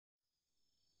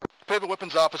Pivot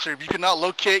weapons officer, if you cannot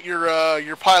locate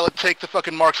your pilot, take the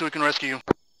fucking mark so we can rescue you.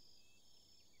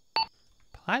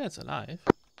 Pilot's alive.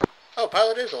 Oh,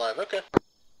 pilot is alive, okay.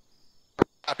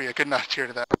 Happy, I could not cheer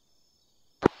to that.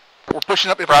 We're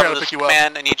pushing up if Bravo, we're trying to this pick is you up.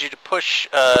 command. I need you to push,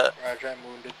 Roger, I'm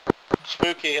wounded.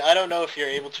 Spooky, I don't know if you're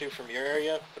able to from your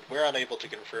area, but we're unable to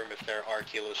confirm if there are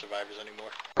Kilo survivors anymore.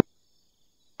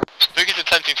 Spooky's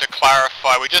attempting to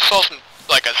clarify. We just saw some,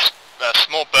 like a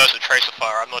small burst of tracer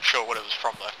fire. I'm not sure what it was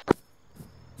from though.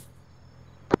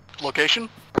 Location?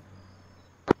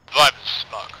 Survivors,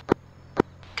 Mark.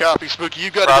 Copy, Spooky. You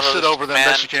gotta Bravo, just sit over them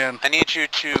command. best you can. I need you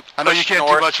to push I know you can't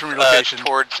north, do much from your location.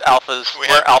 Towards Alpha's, We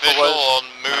where have Alpha visual was. on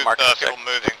I'm gonna mark it in a people sec.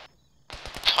 moving.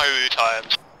 2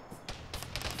 times.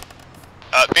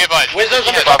 Be advised. Windows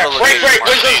under Bravo fire! Wait, location,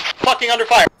 Windows fucking under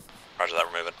fire! Roger that,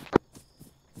 we're moving.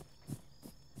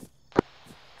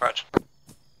 Roger.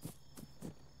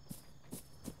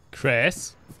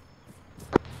 Chris?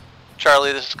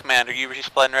 Charlie, this is command. Are you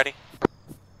resupplying and ready?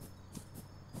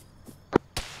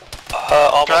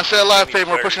 Trying to stay alive, Faven.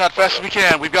 We're pushing out fast as we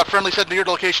can. We've got friendly set to your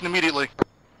location immediately.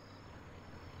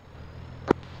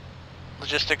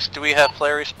 Logistics, do we have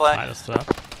flare resupply? Pilot stuff.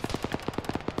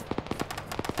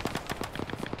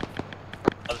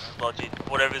 Oh, this is Logi.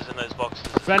 Whatever's in those boxes.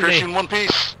 Friendly. Christian, one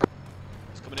piece.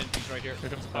 He's coming in, he's right here.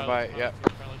 Bye, yeah.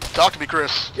 Talk to me,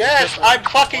 Chris. Yes, I'm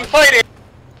fucking fighting!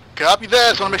 Copy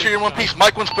that. So I want to make sure you're in one piece.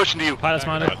 Mike one's pushing to you. Pilot's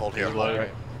minded. Hold here. Right.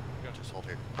 Just hold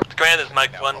here. The command is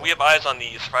Mike 1. We have eyes on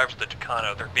the survivors of the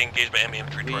Tucano. They're being engaged by enemy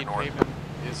infantry to our Lead north. pavement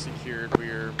is secured.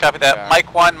 We're Copy that. back.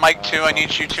 Mike 1, Mike 2, I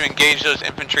need you to engage those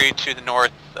infantry to the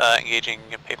north, engaging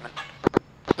pavement.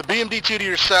 The BMD-2 to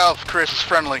your south, Chris, is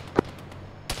friendly.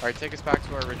 Alright, take us back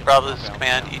to our original Bravo, this is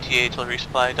compound. command. ETA till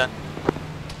resupply done.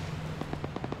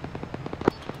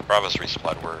 Bravo's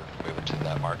resupplied, we're moving to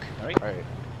that mark. Alright.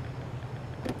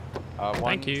 One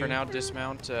Thank you. for now,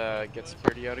 dismount, get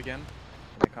security out again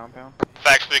in the compound.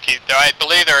 Facts, Spooky. I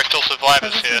believe there are still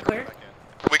survivors here.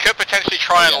 We could potentially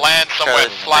try and land somewhere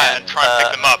Charlie, flat and try and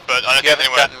pick them up, but I If don't you think haven't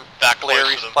anyone gotten that flare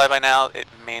close to them. resupply by now, it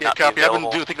may Yeah, not copy. be I've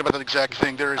available. been thinking about that exact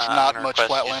thing. There is I'm not gonna much request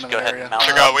flat you land just in go the ahead area. and mount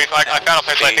So go, I found a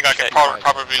place I think I could Engage.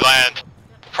 probably land.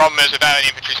 Problem is, without any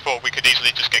infantry support, we could easily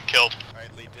just get killed.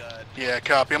 Yeah,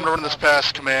 copy. I'm gonna run this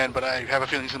past command, but I have a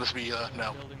feeling it's gonna be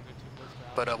no.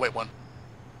 But wait one.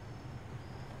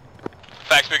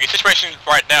 Facts, Spooky. Situation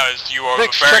right now is you are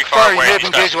Fix, very check far fire, you away. have These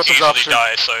engaged guys with could this easily officer.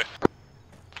 die, so...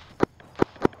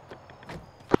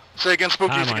 Say again,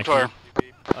 Spooky, Hi, as you can Mikey.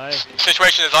 fire.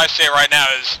 Situation as I see it right now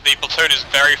is the platoon is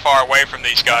very far away from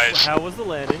these guys. How was the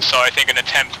landing? So I think an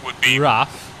attempt would be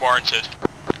Rough. warranted,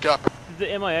 Copy. Did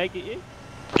the MIA get you?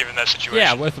 given that situation.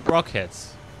 Yeah, with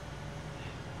rockets.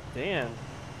 Damn.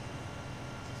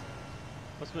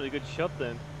 Must have been a good shot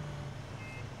then.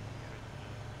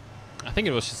 I think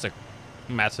it was just a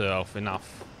matter of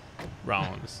enough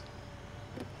rounds.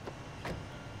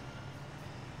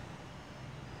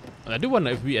 And I do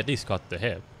wonder if we at least got the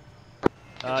hit.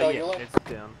 all Yeah, yellow? it's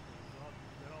down.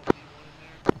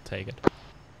 I'll take it.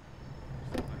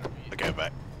 Okay,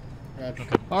 back. They're being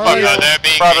Bravo,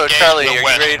 engaged Charlie, to are the you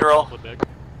west. ready to roll?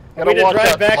 Are we to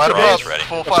drive back Line to up, base? ready.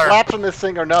 full The fire. flaps on this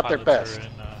thing are not their best.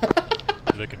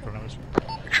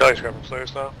 Charlie's grabbing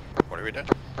flares now. What are we doing?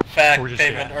 Fact,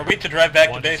 Pavement, are we to drive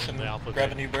back to base and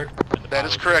grab a new bird? That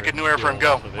is correct. Get new airframe.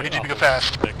 Go. We need you to go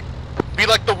fast. Be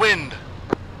like the wind.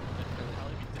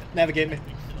 Navigate me.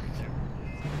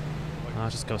 I'll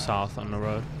just go south on the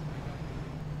road.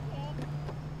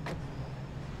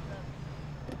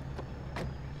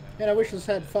 Man, I wish this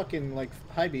had fucking, like,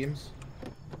 high beams.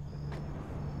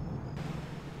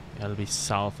 Yeah, it'll be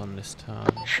south on this turn.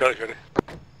 Charlie's ready.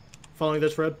 Following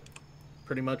this road,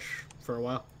 pretty much, for a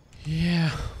while.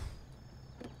 Yeah.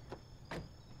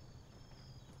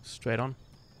 Straight on.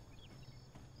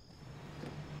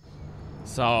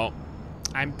 So,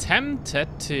 I'm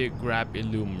tempted to grab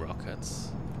Illum rockets.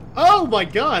 Oh my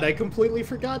god, I completely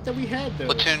forgot that we had those.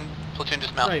 Platoon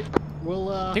dismount. Right, well,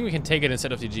 I think we can take it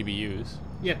instead of the GBUs.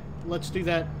 yeah, let's do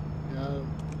that.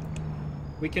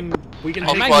 We can All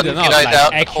take... squad, they're you not, guys like,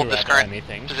 out, hold this accurate or current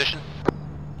anything. position.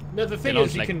 No, the You thing know,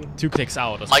 is, you like can... 2 clicks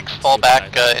out or something. Mike's fall stupid back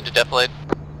like that. into defilade.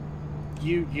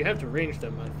 You have to range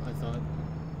them, I thought.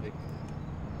 Like...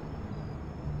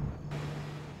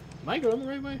 Am I going the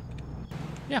right way?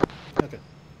 Yeah. Okay.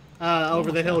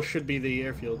 Over the hill should be the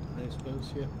airfield, I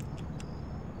suppose, yeah.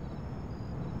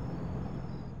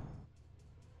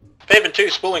 Pavement 2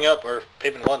 spooling up, or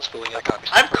Pavement 1 spooling up.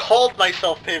 I've called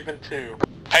myself Pavement 2.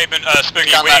 Pavement,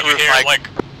 Spooky, Got we that need you roof, here, Mike. like,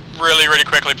 really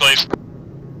quickly, please.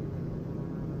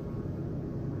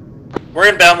 We're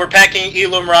inbound, we're packing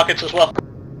Illum rockets as well.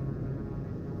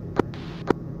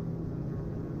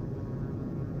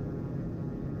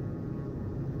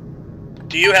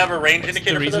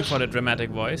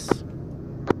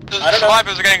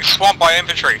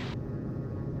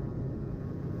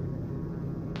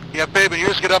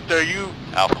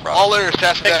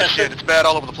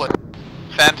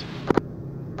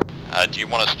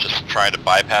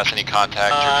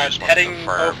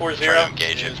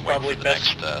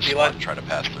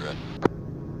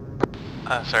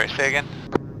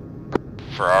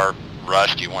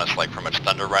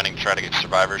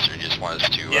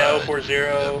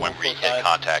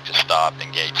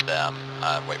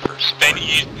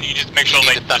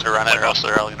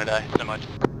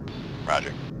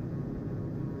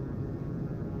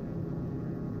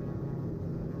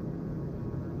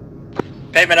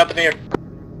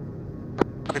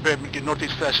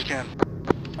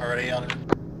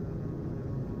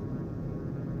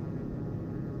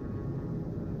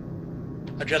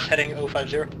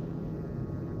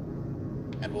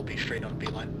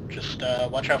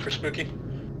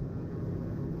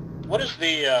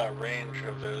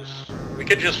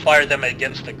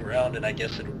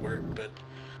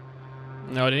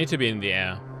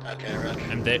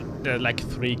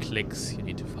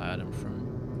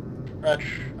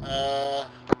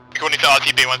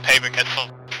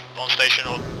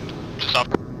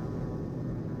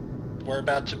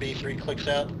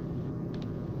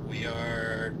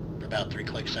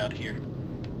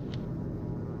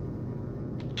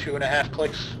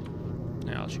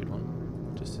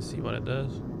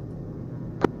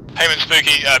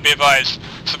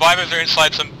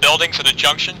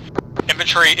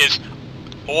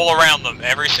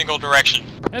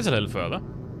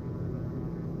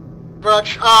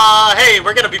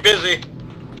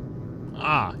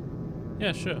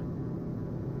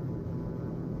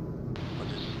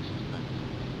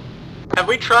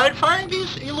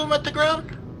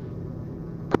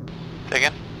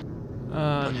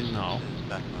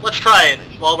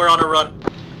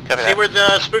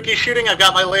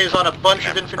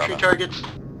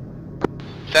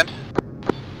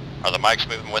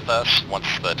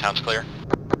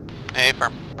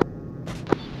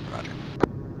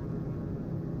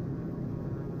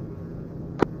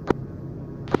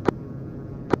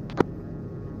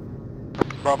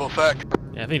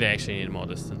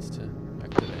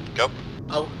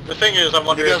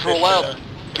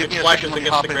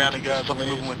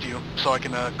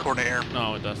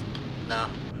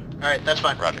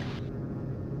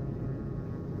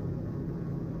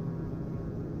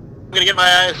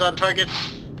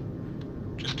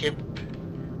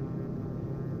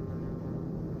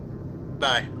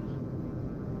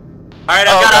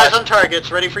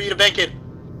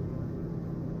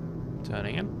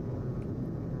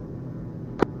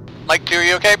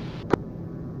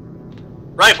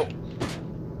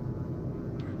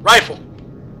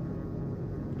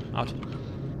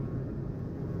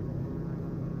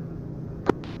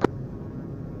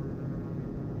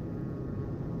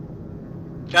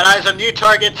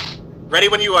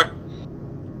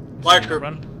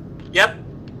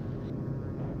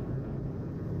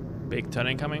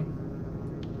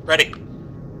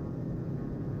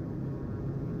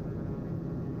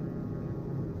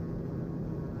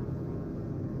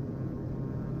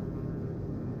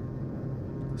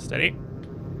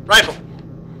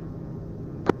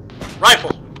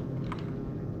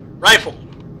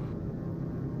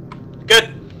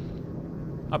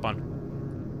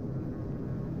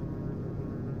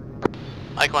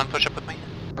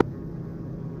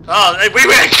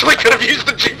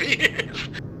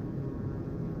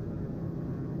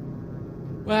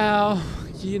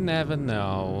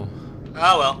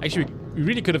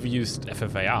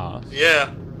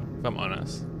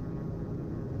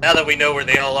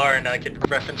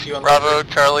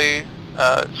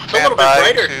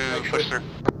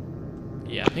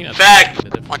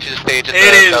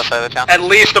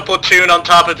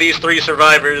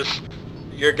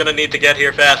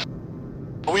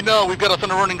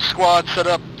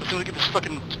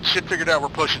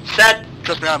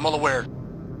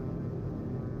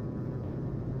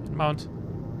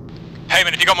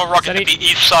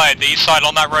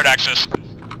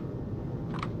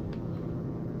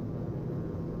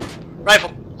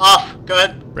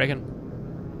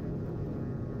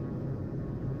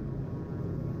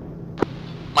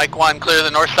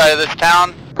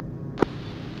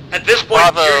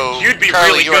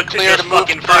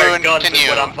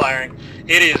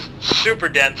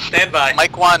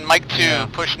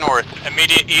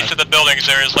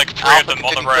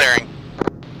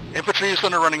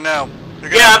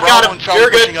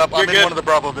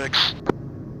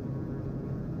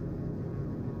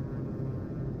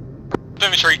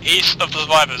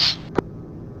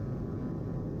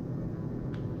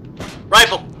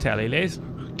 Rifle. Tally laser.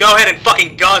 Go ahead and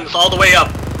fucking guns all the way up.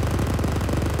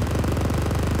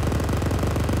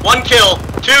 1 kill,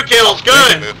 2 kills,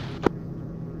 good.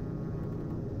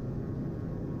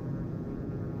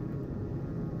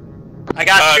 I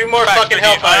got 2 more fucking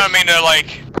hellfires. I don't mean to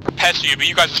like pest you, but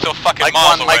you guys are still fucking Like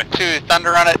miles 1, away. like 2,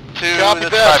 thunder on it, 2 Copy the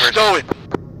that, survivors. stow it.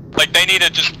 Like they need to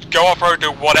just go off road,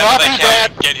 do whatever Copy they can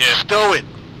that, to get here. stow it.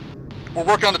 We're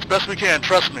working on it as best we can,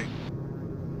 trust me.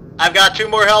 I've got 2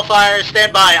 more hellfires,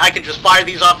 stand by. I can just fire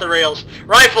these off the rails.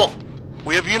 Rifle.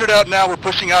 We have unit out now, we're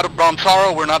pushing out of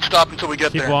Bomtaro, we're not stopping until we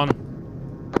get Keep there. one.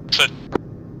 So,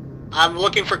 I'm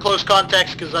looking for close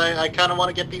contacts because I kind of want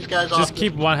to get these guys off. Just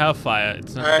keep one hellfire.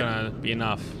 It's not Alright. gonna be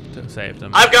enough to save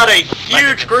them. I've got a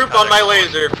huge group on my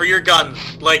laser for your guns.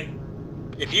 Like,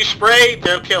 if you spray,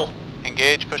 they'll kill.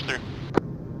 Engage, push through.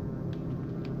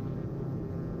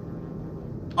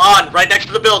 On, right next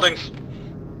to the buildings.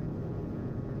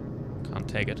 Can't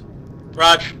take it.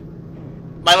 Raj.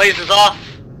 My laser's off.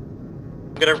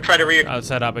 I'm gonna try to I'll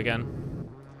set up again.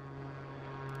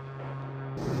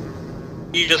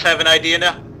 You just have an idea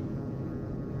now?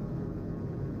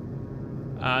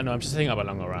 No, I'm just setting up a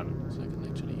longer run, so I can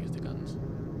actually use the guns.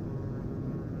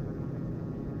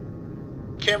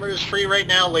 Camera is free right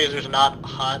now, lasers not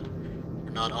hot.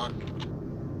 Or not on.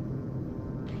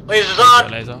 Lasers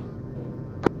on! Laser.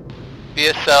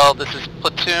 BSL, this is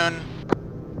platoon.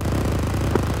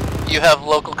 You have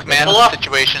local command of the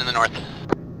situation in the north.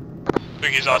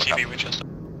 Spooky's RTV Winchester.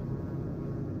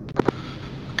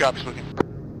 Copy, Spooky.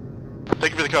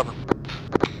 Thank you for the cover.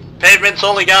 Pavement's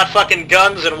only got fucking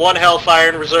guns and 1 hellfire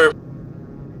in reserve.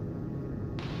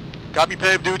 Copy,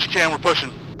 Pave, do what you can, we're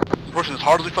pushing. We're pushing as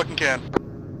hard as we fucking can.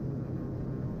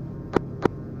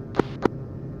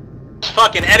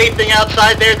 Fucking anything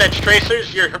outside there that's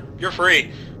tracers, you're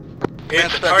free.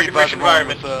 It's a target-rich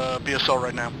environment. With BSL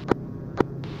right now.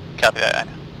 Copy that.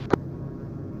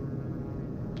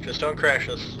 Just don't crash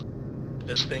us.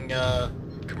 This thing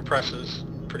compresses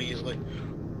pretty easily.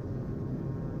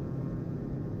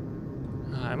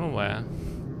 I'm aware.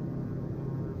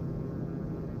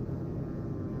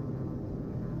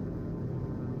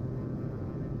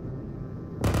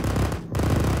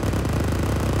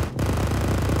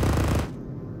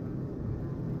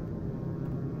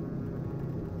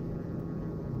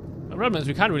 The problem is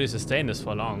we can't really sustain this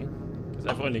for long, because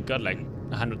I've only got like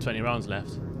 120 rounds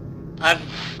left.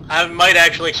 I might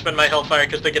actually expend my hellfire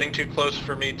because they're getting too close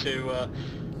for me to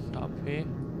Copy.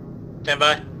 stand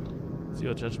by. It's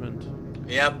your judgment.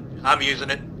 Yep, I'm using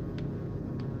it.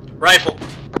 Rifle.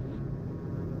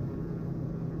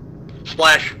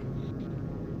 Splash.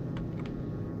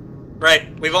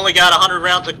 Right, we've only got 100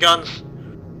 rounds of guns.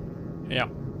 Yeah.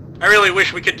 I really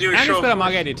wish we could do a And show. it's got a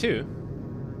Mark 82.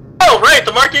 Oh, right,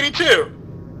 the Mark 82!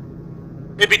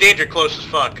 It'd be danger close as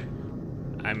fuck.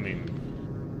 I mean,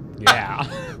 yeah.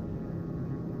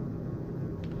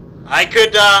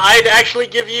 I'd actually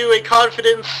give you a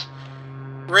confidence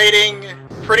rating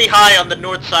pretty high on the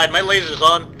north side. My laser's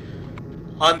on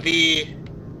the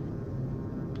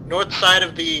north side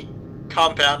of the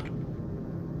compound.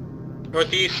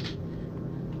 Northeast.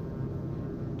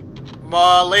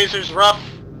 My laser's rough.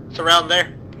 It's around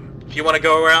there. If you want to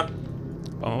go around.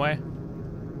 On my way.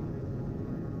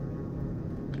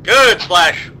 Good,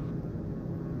 Splash!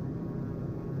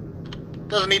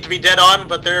 Doesn't need to be dead on,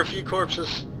 but there are a few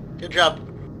corpses. Good job.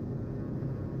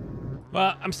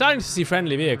 Well, I'm starting to see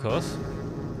friendly vehicles.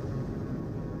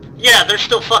 Yeah, they're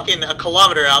still fucking a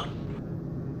kilometer out.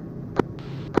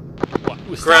 What? We're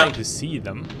Ground. starting to see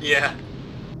them. Yeah.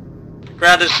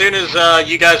 Ground, as soon as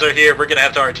you guys are here, we're gonna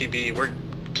have to RTB. We're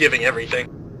giving everything.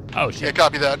 Oh Yeah, shit.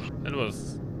 copy that. That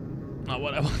was not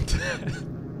what I wanted.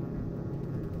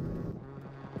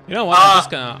 You know what? I'm just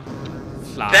gonna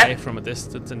fly from a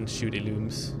distance and shoot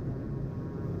illums.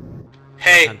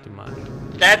 Hey, Can't do much.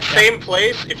 that same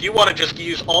place, if you want to just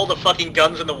use all the fucking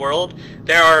guns in the world,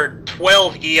 there are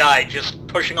 12 EI just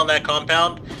pushing on that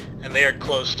compound, and they are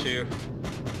close to.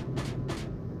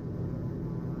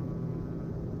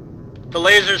 The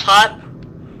laser's hot.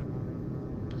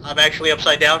 I'm actually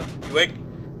upside down. You wig?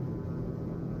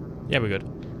 Yeah, we're good.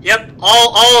 Yep,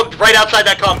 all right outside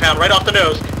that compound, right off the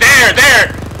nose.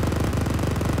 There!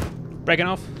 Breaking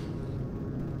off.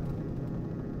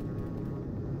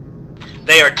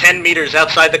 They are 10 meters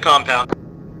outside the compound.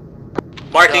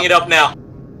 Marking it up now.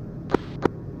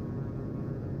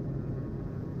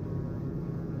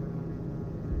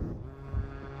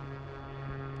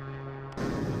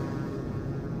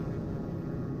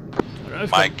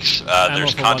 Mike's,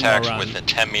 there's contact within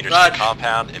 10 meters of the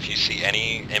compound. If you see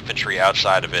any infantry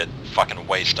outside of it, fucking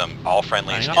waste them. All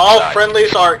friendlies inside. All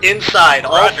friendlies are inside.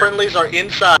 All friendlies are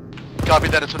inside. Copy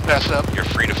that, it's been passed up. You're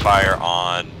free to fire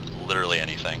on literally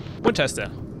anything. Winchester.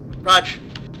 Raj.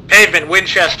 Pavement,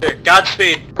 Winchester.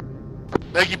 Godspeed.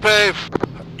 Thank you, Pave.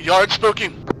 Yard,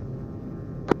 Spooky.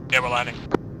 Yeah, we're landing.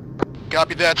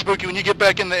 Copy that, Spooky. When you get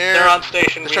back in the air, They're on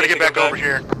station. let's try to get back over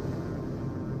here.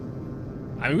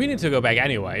 I mean, we need to go back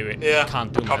anyway. We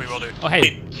can't do Copy, much. will do. Oh,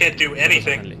 hey. We can't do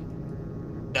anything.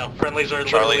 No, friendlies are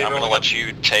Charlie, literally I'm going to let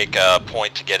you take a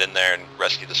point to get in there and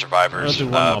rescue the survivors. I'll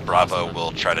do one more Bravo pass,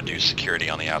 will try to do security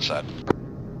on the outside.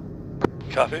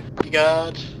 Copy. You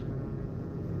got...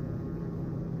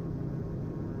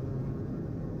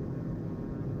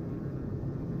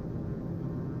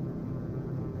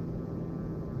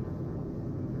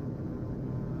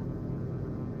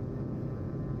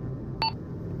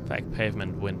 Fact,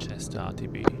 Pavement, Winchester,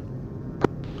 RTB.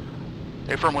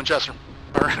 Hey, firm Winchester.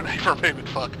 Or, hey, firm Pavement,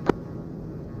 fuck.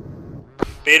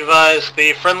 Be advised,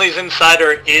 the friendlies inside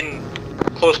are in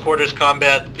close quarters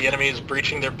combat. The enemy is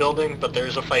breaching their building, but there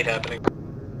is a fight happening.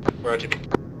 We're RTB.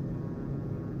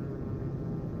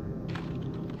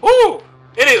 Woo!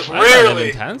 It is rarely...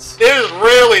 intense. It is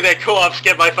rarely that co-ops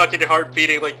get my fucking heart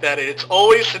beating like that. It's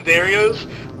always scenarios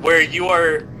where you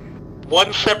are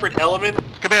one separate element.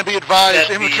 Command, be advised, that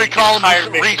infantry the columns entire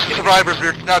reach mission the survivors.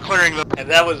 We're now clearing them. And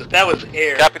that was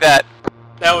air. Copy that.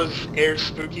 That was air,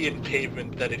 Spooky, and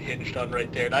Pavement that it hinged on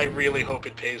right there, and I really hope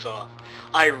it pays off.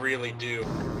 I really do.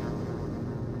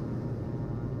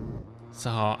 So,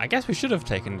 I guess we should have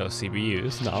taken those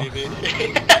CBUs, no?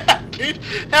 Dude,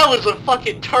 that was a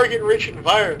fucking target-rich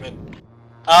environment.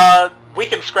 We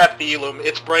can scrap the Elum.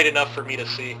 It's bright enough for me to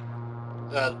see.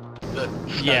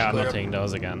 Yeah, I'm not taking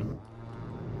those again.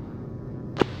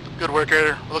 Good work,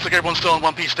 Raider. Looks like everyone's still in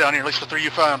one piece down here, at least the 3 you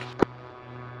found.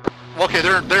 Well, okay,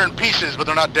 they're in pieces, but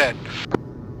they're not dead.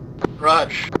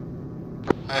 Raj.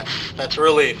 That's a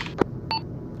relief.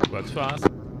 Works for us.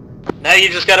 Now you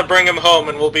just gotta bring them home,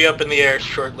 and we'll be up in the air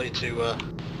shortly to,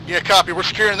 Yeah, copy. We're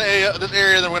securing this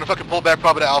area, then we're gonna fucking pull back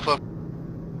probably to Alpha.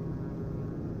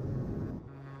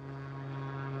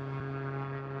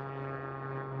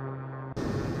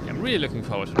 I'm really looking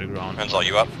forward to the ground. Hands all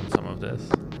you up? From some of this.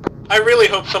 I really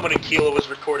hope someone in Kilo was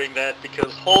recording that,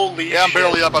 because holy shit. Yeah, I'm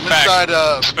barely up. I'm Fact.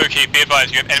 inside, Spooky, be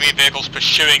advised, you have enemy vehicles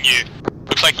pursuing you.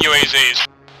 Looks like UAZs.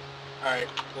 Alright,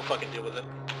 we'll fucking deal with it.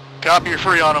 Copy, you're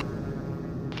free on them.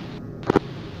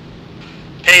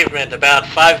 Pavement, about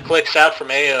 5 clicks out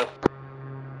from AO.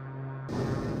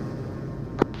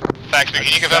 Fact,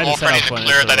 Spooky, you can have all friendlies to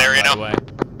clear that area now.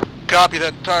 Copy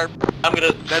that tire. I'm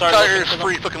gonna That start tire looking is for them.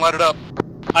 free. Fucking light it up.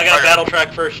 I got a battle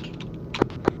track first.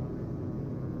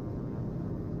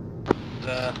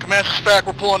 Command back.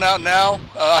 We're pulling out now.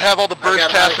 I have all the birds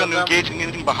got tasked eyes on on them. engaging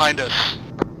anything behind us.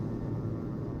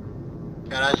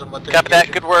 Got eyes on what they're Copy that.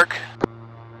 engaging. Good work.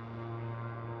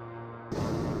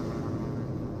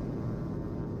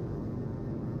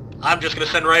 I'm just gonna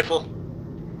send rifle.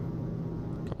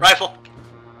 Rifle.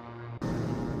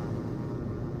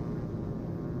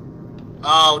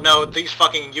 Oh no, these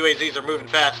fucking UAZs are moving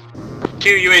fast. 2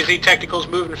 UAZ technicals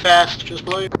moving fast, just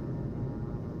below you.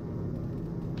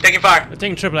 Taking fire. I'm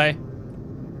taking AAA.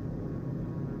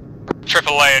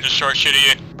 AAA, I just short shoot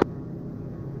at you.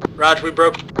 Raj, we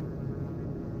broke.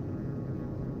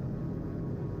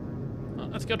 Oh,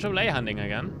 let's go AAA hunting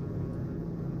again.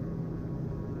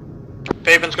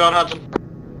 Pavement's gone, Hudson.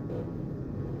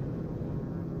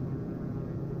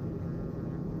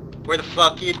 Where the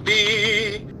fuck it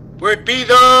be? Where it be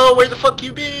though? Where the fuck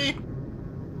you be?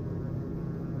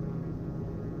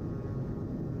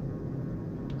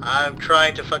 I'm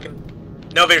trying to fucking...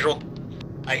 No visual.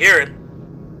 I hear it.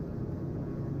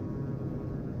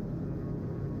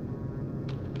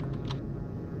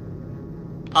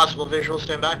 Possible visual,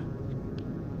 stand by.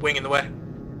 Wing in the way.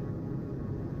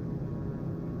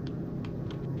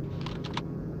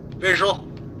 Visual.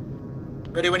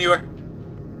 Ready when you are.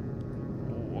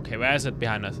 Ooh, okay, where is it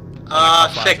behind us? 6.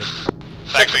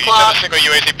 Fact, 6 you have o'clock. a single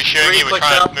UAZ pursuing you, we're 3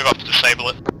 trying clicks to move up to disable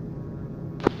it.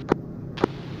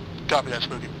 Copy that,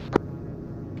 Spooky.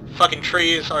 Fucking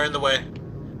trees are in the way.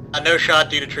 A no shot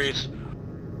due to trees.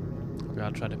 Okay,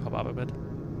 I'll try to pop up a bit.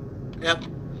 Yep.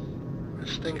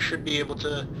 This thing should be able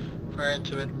to fire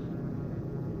into it.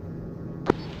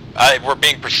 We're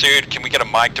being pursued. Can we get a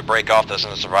mic to break off this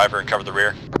and the survivor and cover the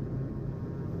rear?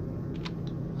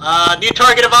 New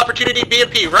target of opportunity,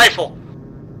 BMP, rifle.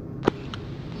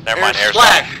 Never mind, air's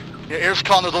Splash. Yeah, air's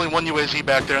calling. There's only 1 UAZ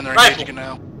back there, and they're Rifle. engaging it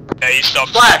now. Yeah, he stopped.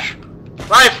 Splash.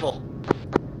 Rifle.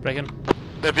 Breaking.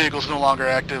 That vehicle's no longer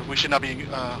active. We should not be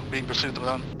being pursued with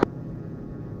them.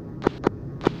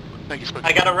 Thank you, Spooky.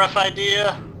 I got a rough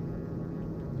idea.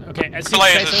 Okay, I see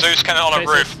AAA is a traces. Zeus cannon on a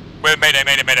Traces. roof. We're mayday.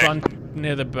 Run.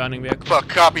 near the burning vehicle. Fuck,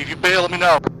 copy. If you bail, let me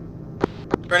know.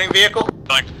 Burning vehicle?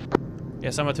 Yeah,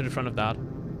 somewhere to the front of that.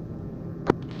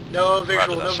 No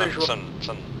visual, no visual.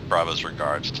 Send Bravo's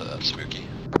regards to Spooky.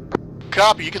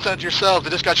 Copy, you can send it yourself. They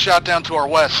just got shot down to our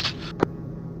west.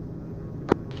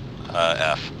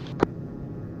 F.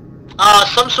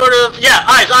 Some sort of, yeah,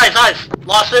 eyes.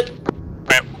 Lost it.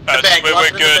 Right,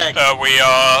 we're good. We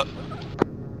are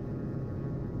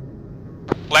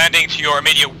landing to your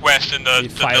immediate west in the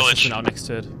village. Now next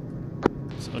to it.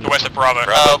 The west of Bravo.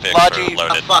 Logi,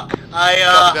 fuck.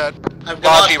 I've got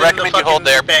lost recommend you hold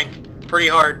there. Bank pretty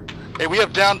hard. Hey, we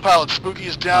have down pilots. Spooky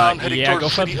is down, heading yeah, towards go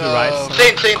the city to the right.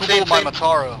 Same.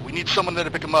 Mataro. We need someone there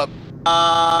to pick him up.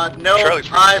 No,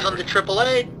 eyes on the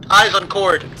AAA, eyes on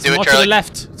Cord. It's more to the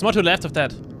left. It's more to the left of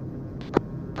that.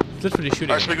 It's literally shooting.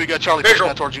 Alright, Spooky, we got Charlie pushing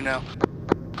that towards you now.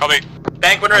 Copy.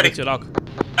 Bank when ready.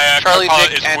 Charlie,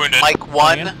 Dick, and wounded. Mike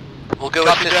 1 will go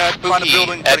Copy assist that. Find a Spooky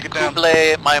building, try at to get down.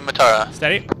 Kuble Matara.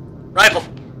 Steady. Rifle.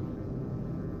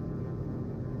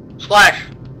 Splash.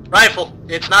 Rifle.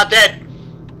 It's not dead.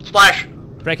 Splash.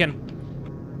 Break in.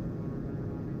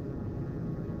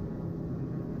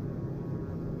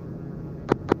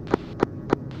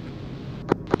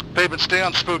 Pavement, stay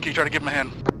on Spooky, try to give him a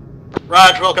hand.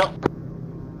 Raj, welcome.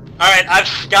 Alright,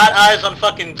 I've got eyes on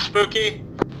fucking Spooky.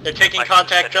 They're taking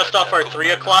contact just off our 3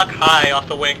 o'clock high off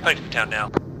the wing. Coming to town now.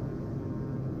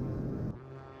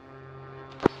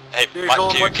 Hey,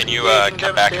 Mike 2, can you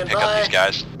come back and pick up these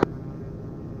guys?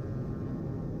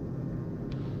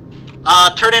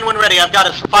 Turn in when ready. I've got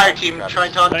a fire team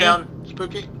trying to hunt down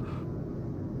Spooky.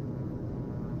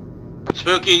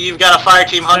 Spooky, you've got a fire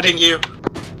team hunting you.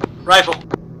 Rifle.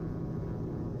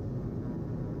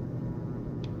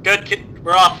 Good, kid.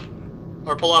 We're off.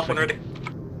 Or pull off when ready.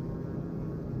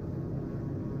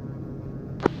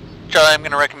 Charlie, I'm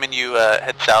going to recommend you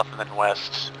head south and then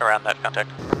west around that contact.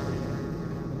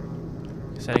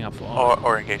 Setting up for all.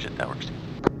 Or engage it, that works.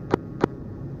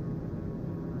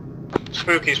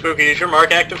 Spooky, is your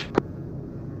mark active?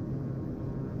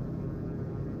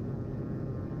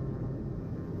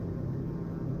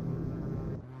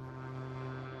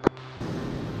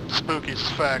 Spooky's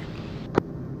fact.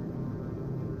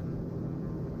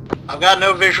 I've got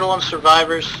no visual on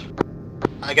survivors.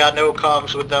 I got no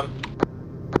comms with them.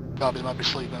 Copies might be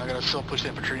sleeping. I gotta still push the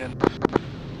infantry in.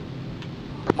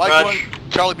 Mike Raj, 1,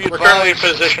 Charlie, be we're currently in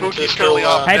advised. position to Spooky's still, currently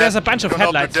off. Hey, dead. there's a bunch of Don't know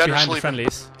if they're headlights dead or behind the sleeping.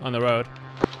 friendlies on the road.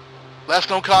 Last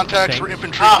known contacts Bank. were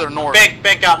infantry to their north.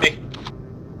 Bank got me.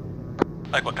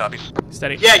 Mike 1 copies.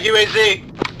 Steady. Yeah,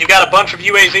 UAZ. You've got a bunch of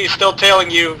UAZs still tailing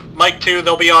you. Mike 2,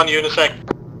 they'll be on you in a sec.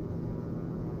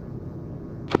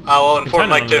 I will inform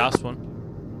Mike 2. Last one.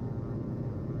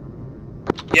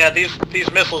 Yeah, these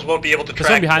missiles won't be able to There's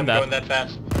track one behind them that. going that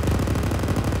fast.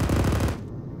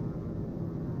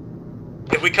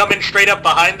 If we come in straight up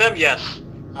behind them, yes.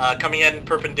 Coming in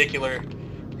perpendicular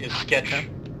is sketch. Okay.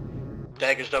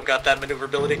 Daggers don't got that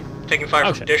maneuverability. Taking fire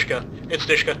from shit. Dishka. It's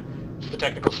Dishka. It's the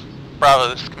technicals. Bravo,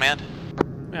 this is command.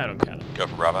 Yeah, I don't care. Go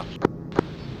for Bravo.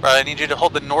 Bravo, I need you to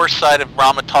hold the north side of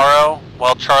Ramataro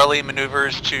while Charlie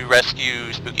maneuvers to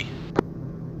rescue Spooky.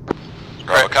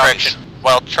 Correction.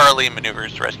 While Charlie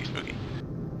maneuvers to rescue Spooky.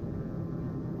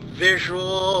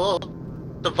 Visual.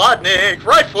 Vodnik.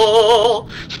 Rifle.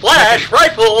 Splash.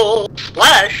 Rifle.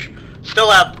 Splash. Still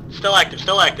up. Still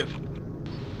active.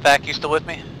 Back, you still with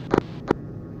me?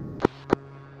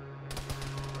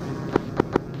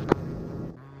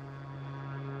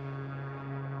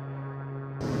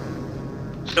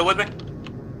 Still with me?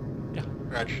 Yeah.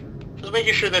 Raj. Just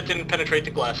making sure that didn't penetrate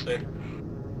the glass there.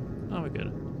 Oh, we're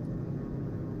good.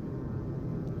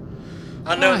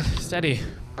 Unknown. Steady.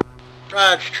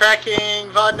 Raj, tracking,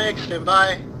 Vodnik, stand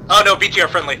by. Oh no, BTR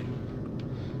friendly.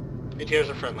 BTRs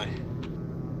are friendly.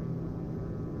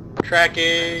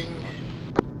 Tracking.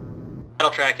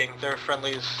 Battle tracking, they're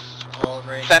friendlies all in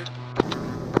range. Send.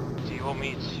 Do you want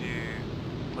me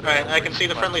to... Alright, I can see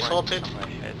the friendlies halted.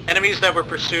 Enemies that we're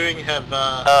pursuing have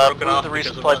broken off move the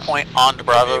because of resupply us. point onto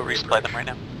Bravo, resupply them right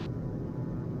now.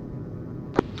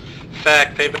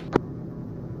 Fact, Pavement.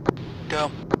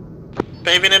 Go.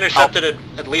 Pavement intercepted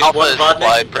at least Alpha one is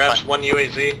supplied, Vodnik, perhaps fine. one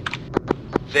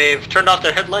UAZ. They've turned off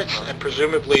their headlights and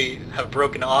presumably have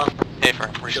broken off. Hey, for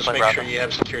Just resupply make Bravo. sure you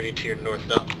have security to your north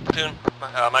though. Soon.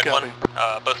 Mike Copy.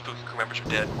 1, both Spooky crew members are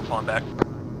dead. We're falling back.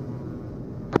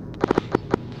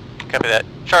 Copy that.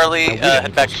 Charlie,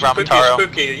 head back to Spooky, Ramataro.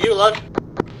 Spooky, are you alive?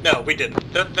 No, we didn't.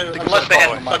 Unless they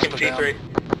had fucking G3.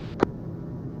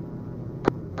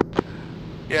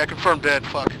 Yeah, confirmed dead,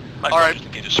 fuck. Mike 1 Alright, just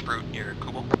engaged a Sprute near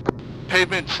Kubel.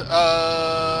 Pavement,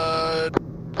 I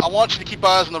want you to keep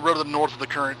eyes on the road to the north of the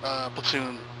current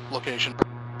platoon location.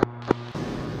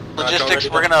 Logistics,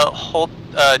 we're gonna hold,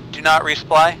 do not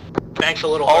resupply. Thanks a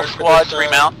little All hard squads for this,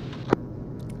 remount.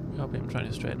 Copy, I'm trying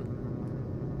to straighten.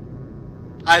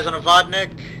 Eyes on a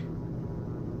Vodnik.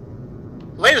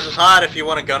 Latest is hot if you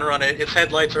want to gun run it. Its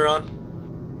headlights are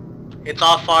on. It's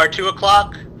off far 2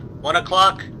 o'clock, 1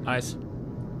 o'clock. Nice.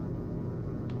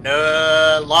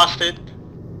 No, lost it.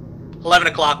 11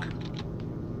 o'clock.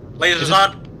 Lasers Is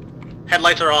on.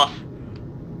 Headlights are off.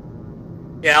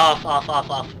 Yeah, off.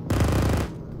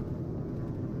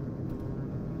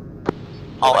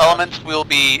 All elements will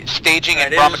be staging in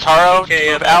It is Bramataro okay,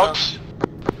 to move yeah, out.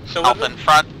 So Alpha in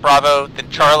front, Bravo, then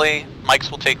Charlie. Mikes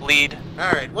will take lead.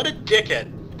 Alright, what a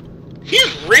dickhead.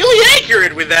 He's really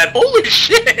accurate with that, holy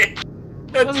shit!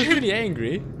 I was really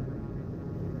angry.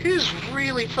 He's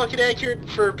really fucking accurate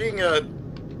for being a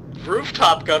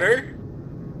rooftop gunner.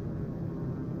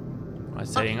 Am I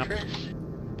setting up?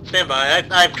 Stand by,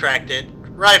 I've tracked it.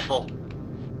 Rifle.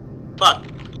 Fuck.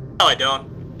 No, I don't.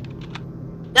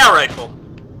 Now rifle.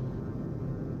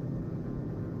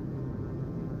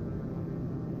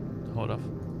 Hold off.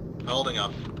 Holding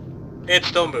up. It's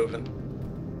still moving.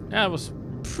 Yeah, it was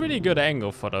pretty good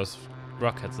angle for those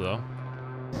rockets though.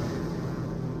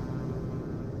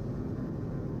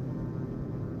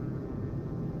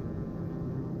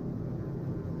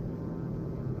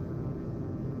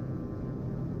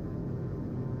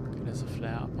 Okay, there's a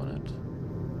flare up on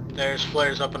it. There's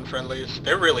flares up on friendlies.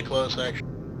 They're really close, actually.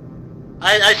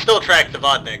 I still track the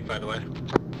Vodnik, by the way.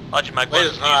 Roger, Mike.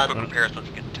 Latest is hot. Repairs once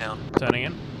we get to town. Turning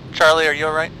in. Charlie, are you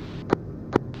alright?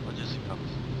 Logistic comes.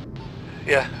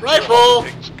 Yeah. Rifle!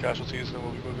 Taking some casualties, then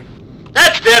we'll be moving.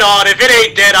 That's dead on. If it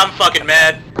ain't dead, I'm fucking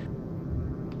mad.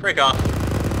 Break off.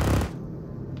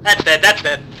 That's dead. That's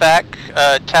dead. FAC,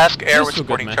 Task Air This was is a good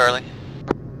supporting match. Charlie.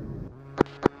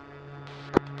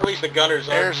 At least the gunners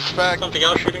are. There's back. Something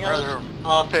else shooting at us?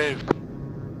 Off. Pave.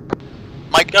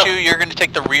 Mike Go. 2, you're gonna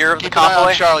take the rear of Keep the an eye on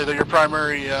convoy. Charlie. They're your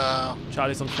primary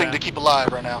Charlie's on thing flare. to keep alive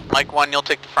right now. Mike 1, you'll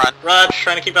take the front. Raj,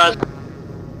 trying to keep eyes.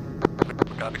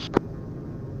 Copy.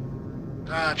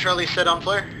 Charlie set on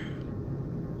flare.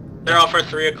 They're off for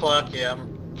 3 o'clock. Yeah,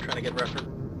 I'm trying to get reference.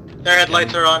 Their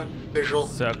headlights are on. Visual.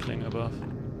 Circling above.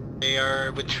 They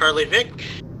are with Charlie Vic.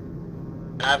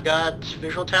 I've got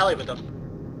visual tally with them.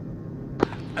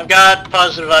 I've got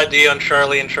positive ID on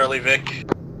Charlie and Charlie Vic.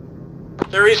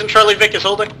 The reason Charlie Vic is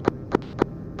holding?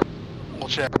 We'll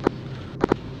check.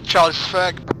 Charlie's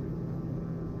fact.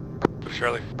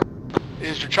 Charlie.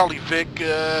 Is your Charlie Vic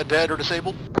dead or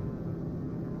disabled?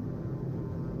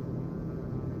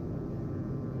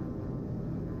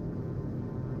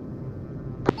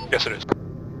 Yes, it is.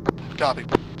 Copy.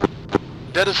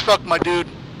 Dead as fuck, my dude.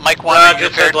 Mike 1, are you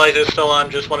Its repaired? headlight is still on,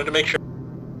 just wanted to make sure.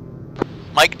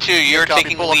 Mike 2, you're Copy.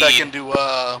 taking Pull it back lead. into,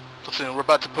 listen, we're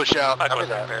about to push out. Mike was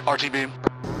repaired. RTB.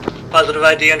 Positive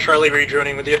ID on Charlie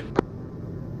rejoining with you.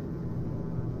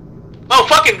 Oh,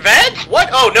 fucking Vads? What?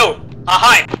 Oh, no. A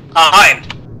Hind.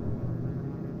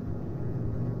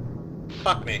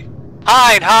 Fuck me.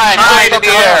 Hind in the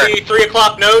air. 3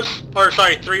 o'clock nose. Or,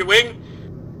 sorry, 3 wing.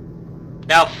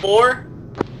 Now 4.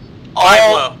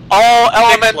 5 low. All 6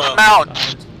 elements low. mount.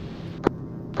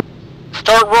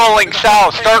 Start rolling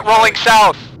south. Start rolling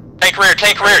south. Tank rear.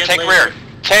 Tank rear. Tank rear.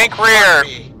 Tank rear.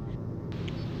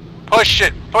 Push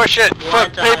it. Push it.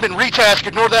 Front pavement retask,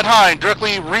 ignore that hind.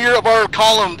 Directly rear of our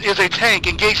column is a tank.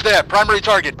 Engage that. Primary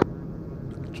target.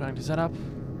 Trying to set up.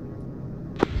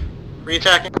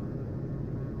 Re-attacking.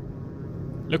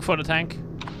 Look for the tank.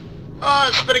 Oh,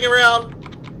 it's spinning around.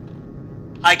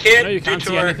 I can't No, you can't see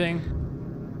detour. anything.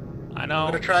 I know.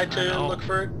 I'm gonna try I to know. look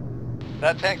for it.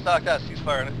 That tank's knocked us. He's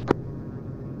firing it.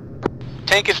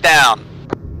 Tank is down.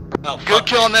 Oh, Good fuck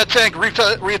kill on that tank.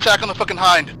 Re-attack on the fucking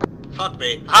hind. me. Fuck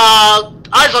me.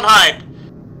 Eyes on Hind.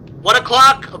 1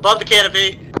 o'clock, above the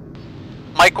canopy.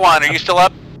 Mike 1, are you still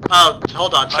up? Oh,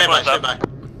 hold on. Stand by, Mike stand one's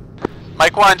by.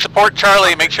 Mike 1, support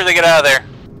Charlie. Make sure they get out of there.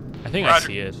 I think I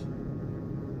see it.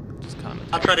 Just can't.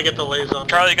 I'll try to get the laser on.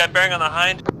 Charlie, you got bearing on the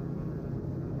Hind?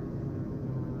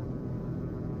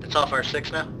 It's off our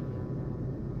 6 now.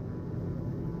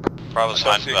 Bravo's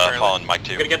South Sea currently. following Mike I'm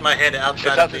 2. gonna get my head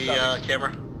outside It's of the southeast.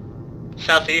 camera.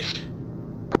 Southeast.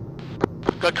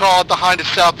 Got call at the hind is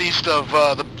southeast of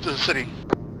the city.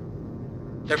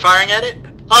 They're firing at it?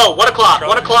 Oh, 1 o'clock,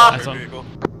 1 o'clock. That's on. Vehicle.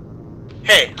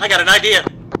 Hey, I got an idea.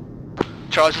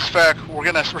 Charles is back. We're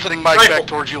sending Mike Rifle. back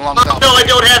towards you along Oh, south. no, I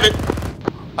don't have it.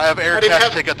 I have air I didn't task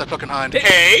have- to take out that fucking hind.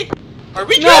 Hey, are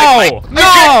we No! good?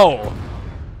 No!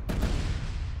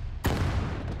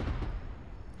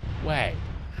 Way.